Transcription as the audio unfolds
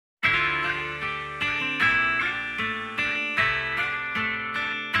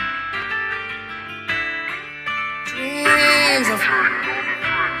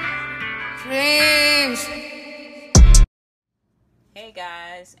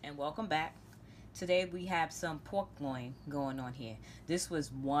And welcome back. Today we have some pork loin going on here. This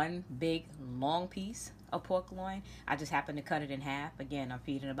was one big long piece of pork loin. I just happened to cut it in half. Again, I'm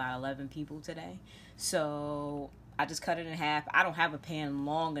feeding about 11 people today. So I just cut it in half. I don't have a pan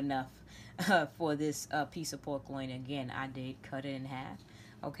long enough for this piece of pork loin. Again, I did cut it in half.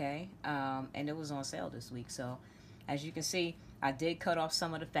 Okay. And it was on sale this week. So as you can see, I did cut off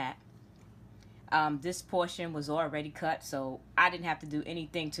some of the fat. This portion was already cut, so I didn't have to do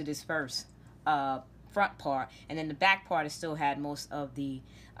anything to this first front part. And then the back part, it still had most of the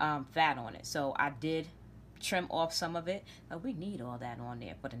fat on it. So I did trim off some of it. But we need all that on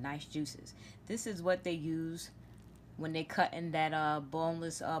there for the nice juices. This is what they use when they cut in that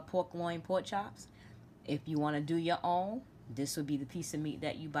boneless pork loin pork chops. If you want to do your own, this would be the piece of meat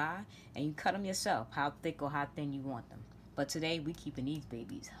that you buy. And you cut them yourself, how thick or how thin you want them. But today, we keeping these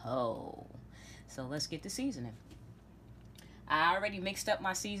babies whole. So let's get the seasoning. I already mixed up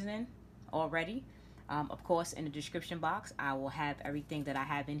my seasoning already. Of course, in the description box, I will have everything that I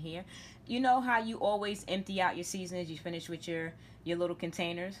have in here. You know how you always empty out your seasonings, you finish with your little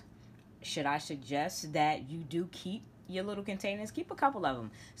containers? Should I suggest that you do keep your little containers? Keep a couple of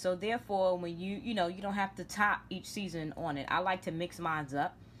them. So therefore, when you don't have to top each season on it. I like to mix mine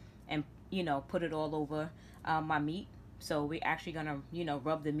up and, put it all over my meat. So we're actually going to,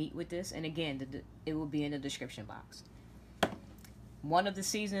 rub the meat with this. And again, it will be in the description box. One of the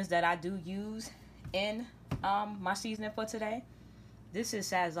seasonings that I do use in my seasoning for today, this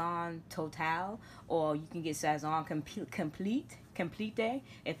is Sazon Total, or you can get Sazon Complete,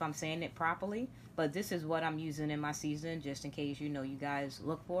 if I'm saying it properly. But this is what I'm using in my seasoning, just in case, you guys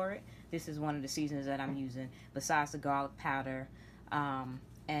look for it. This is one of the seasonings that I'm using, besides the garlic powder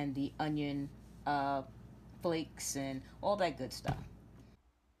and the onion flakes and all that good stuff.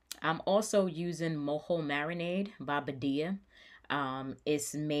 I'm also using Mojo Marinade by Badia.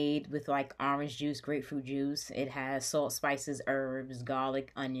 It's made with like orange juice, grapefruit juice. It has salt, spices, herbs,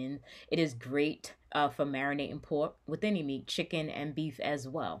 garlic, onion. It is great for marinating pork with any meat, chicken and beef as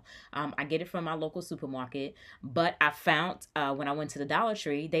well. I get it from my local supermarket, but I found when I went to the Dollar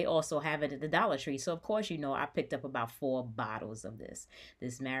Tree, they also have it at the Dollar Tree. So of course, I picked up about 4 bottles of this.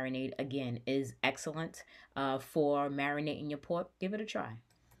 This marinade, again, is excellent for marinating your pork. Give it a try.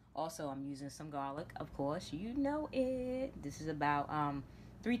 Also, I'm using some garlic, of course. You know it. This is about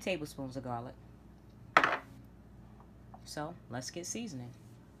 3 tablespoons of garlic. So, let's get seasoning.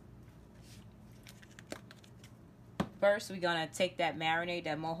 First, we're going to take that marinade,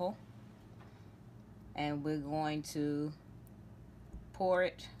 that mojo, and we're going to pour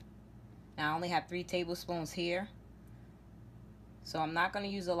it. Now, I only have 3 tablespoons here, so I'm not going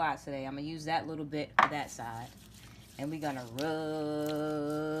to use a lot today. I'm going to use that little bit for that side. And we're going to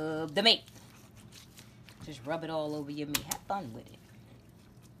rub the meat. Just rub it all over your meat. Have fun with it.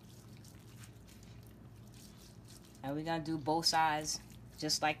 And we're going to do both sides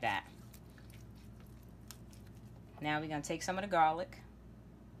just like that. Now we're going to take some of the garlic.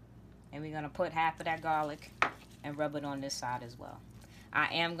 And we're going to put half of that garlic and rub it on this side as well. I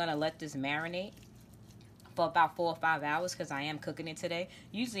am going to let this marinate for about 4 or 5 hours because I am cooking it today.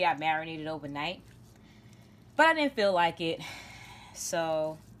 Usually I marinate it overnight. But I didn't feel like it,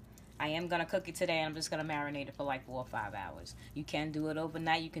 so I am going to cook it today, and I'm just going to marinate it for like 4 or 5 hours. You can do it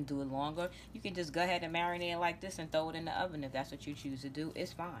overnight. You can do it longer. You can just go ahead and marinate it like this and throw it in the oven if that's what you choose to do.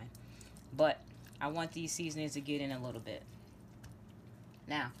 It's fine. But I want these seasonings to get in a little bit.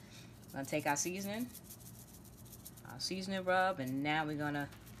 Now, we're going to take our seasoning rub, and now we're going to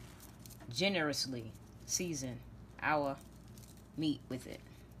generously season our meat with it.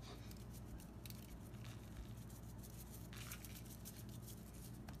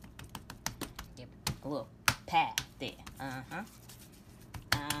 A little pat there.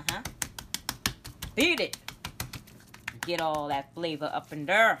 Beat it. Get all that flavor up in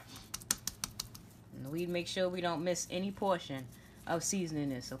there. And we make sure we don't miss any portion of seasoning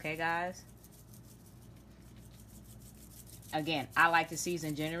this, okay, guys? Again, I like to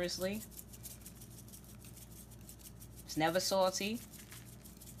season generously. It's never salty.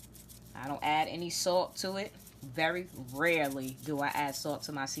 I don't add any salt to it. Very rarely do I add salt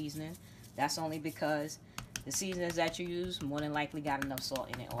to my seasoning. That's only because the seasonings that you use more than likely got enough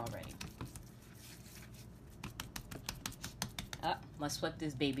salt in it already. Let's flip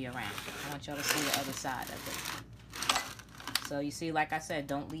this baby around. I want y'all to see the other side of it. So you see, like I said,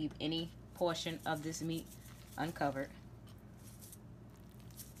 don't leave any portion of this meat uncovered.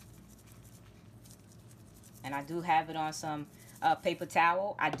 And I do have it on some paper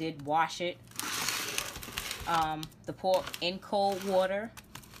towel. I did wash it, the pork, in cold water.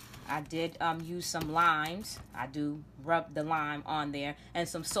 I did use some limes. I do rub the lime on there, and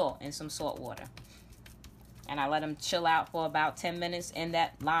some salt and some salt water. And I let them chill out for about 10 minutes in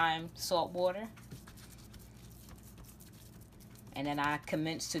that lime salt water. And then I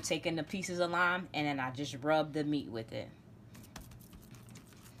commence to taking the pieces of lime, and then I just rub the meat with it.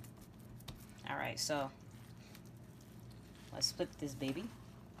 Alright, so let's flip this baby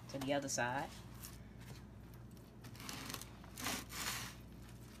to the other side.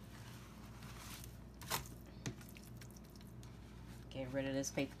 Get rid of this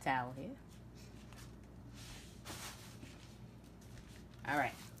paper towel here.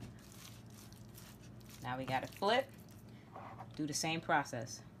 Alright. Now we got to flip. Do the same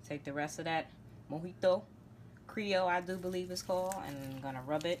process. Take the rest of that mojito Creole, I do believe it's called, and I'm going to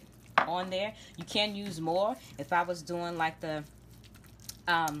rub it on there. You can use more. If I was doing like the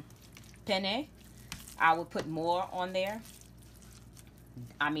penne, I would put more on there.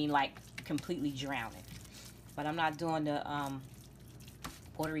 I mean, like completely drown it. But I'm not doing the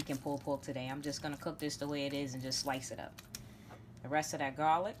Puerto Rican pulled pork today. I'm just going to cook this the way it is and just slice it up. The rest of that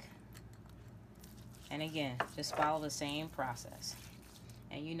garlic. And again, just follow the same process.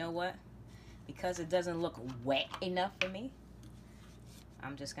 And you know what? Because it doesn't look wet enough for me,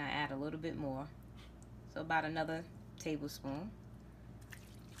 I'm just going to add a little bit more. So about another tablespoon.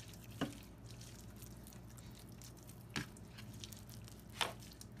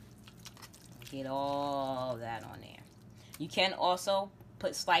 Get all that on there. You can also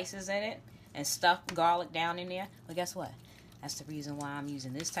put slices in it and stuff garlic down in there. But guess what? That's the reason why I'm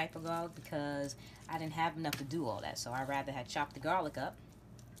using this type of garlic, because I didn't have enough to do all that. So I rather had chopped the garlic up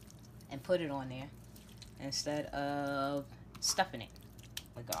and put it on there instead of stuffing it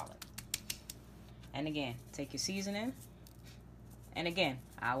with garlic. And again, take your seasoning. And again,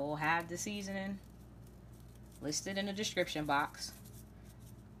 I will have the seasoning listed in the description box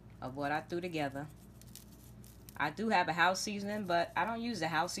of what I threw together. I do have a house seasoning, but I don't use the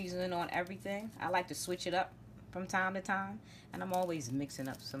house seasoning on everything. I like to switch it up from time to time, and I'm always mixing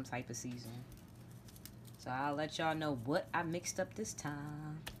up some type of seasoning. So I'll let y'all know what I mixed up this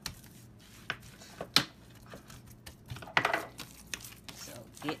time. So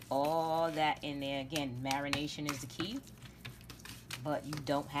get all that in there. Again, marination is the key, but you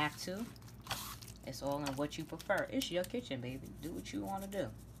don't have to. It's all in what you prefer. It's your kitchen, baby. Do what you want to do.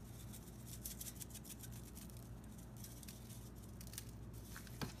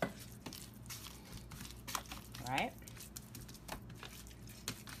 Right?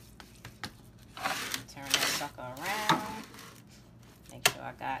 Turn that sucker around. Make sure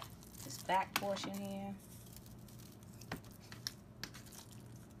I got this back portion here.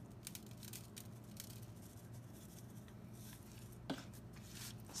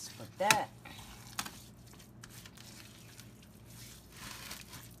 Let's put that.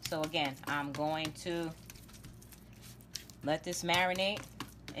 So again, I'm going to let this marinate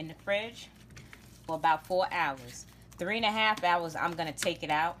in the fridge for about 4 hours. 3.5 hours, I'm going to take it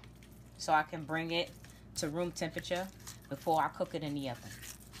out so I can bring it to room temperature before I cook it in the oven.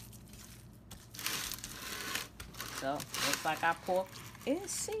 So, looks like our pork is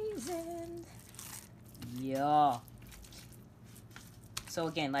seasoned. Yeah. So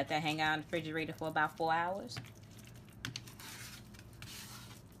again, let that hang out in the refrigerator for about 4 hours.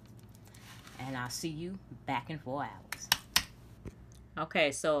 And I'll see you back in 4 hours.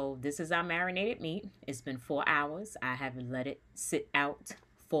 Okay, so this is our marinated meat. It's been 4 hours. I have let it sit out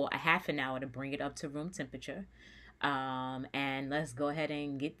for a half an hour to bring it up to room temperature. And let's go ahead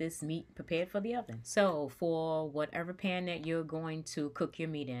and get this meat prepared for the oven. So for whatever pan that you're going to cook your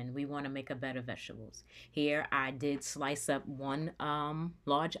meat in, we want to make a bed of vegetables. Here I did slice up one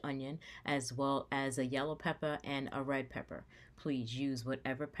large onion, as well as a yellow pepper and a red pepper. Please use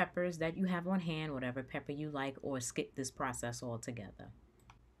whatever peppers that you have on hand, whatever pepper you like, or skip this process altogether.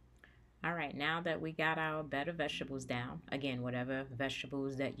 All right, now that we got our bed of vegetables down, again, whatever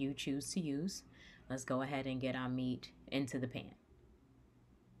vegetables that you choose to use, let's go ahead and get our meat into the pan.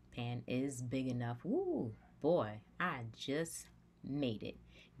 Pan is big enough. Ooh, boy, I just made it.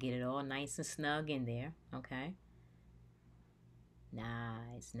 Get it all nice and snug in there, okay?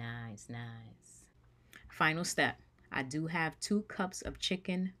 Nice, nice, nice. Final step. I do have 2 cups of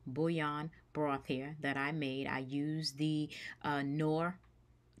chicken bouillon broth here that I made. I used the Knorr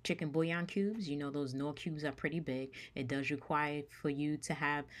chicken bouillon cubes. You know, those Knorr cubes are pretty big. It does require for you to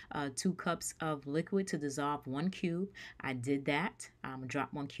have 2 cups of liquid to dissolve 1 cube. I did that.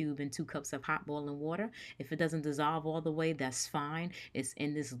 Drop 1 cube in 2 cups of hot boiling water. If it doesn't dissolve all the way, that's fine. It's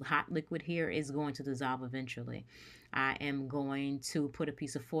in this hot liquid here. It's going to dissolve eventually. I am going to put a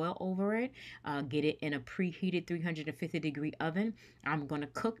piece of foil over it, get it in a preheated 350-degree oven. I'm going to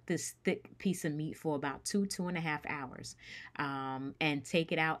cook this thick piece of meat for about 2.5 hours, and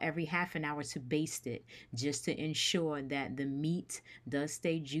take it out every half an hour to baste it, just to ensure that the meat does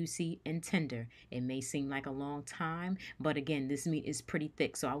stay juicy and tender. It may seem like a long time, but again, this meat is pretty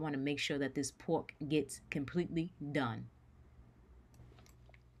thick, so I want to make sure that this pork gets completely done.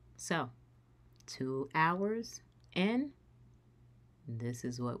 So 2 hours in, this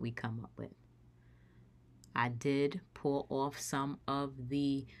is what we come up with. I did pour off some of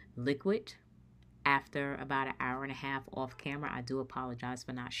the liquid after about an hour and a half off camera. I do apologize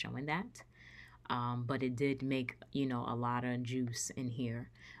for not showing that. But it did make, a lot of juice in here.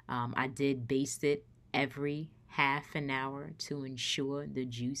 I did baste it every half an hour to ensure the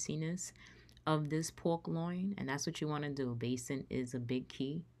juiciness of this pork loin, and that's what you want to do. Basting is a big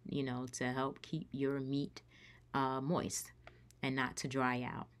key, to help keep your meat moist and not to dry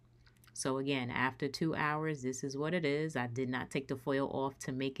out. So again, after 2 hours, this is what it is. I did not take the foil off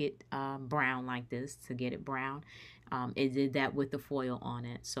to make it brown like this, to get it brown. It did that with the foil on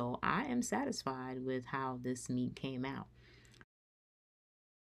it. So I am satisfied with how this meat came out.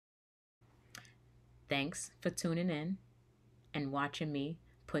 Thanks for tuning in and watching me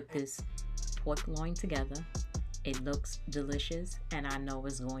put this pork loin together. It looks delicious, and I know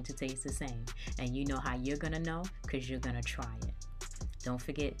it's going to taste the same. And you know how you're going to know, because you're going to try it. Don't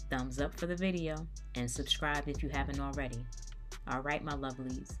forget, thumbs up for the video and subscribe if you haven't already. All right, my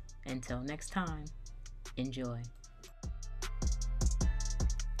lovelies. Until next time, enjoy.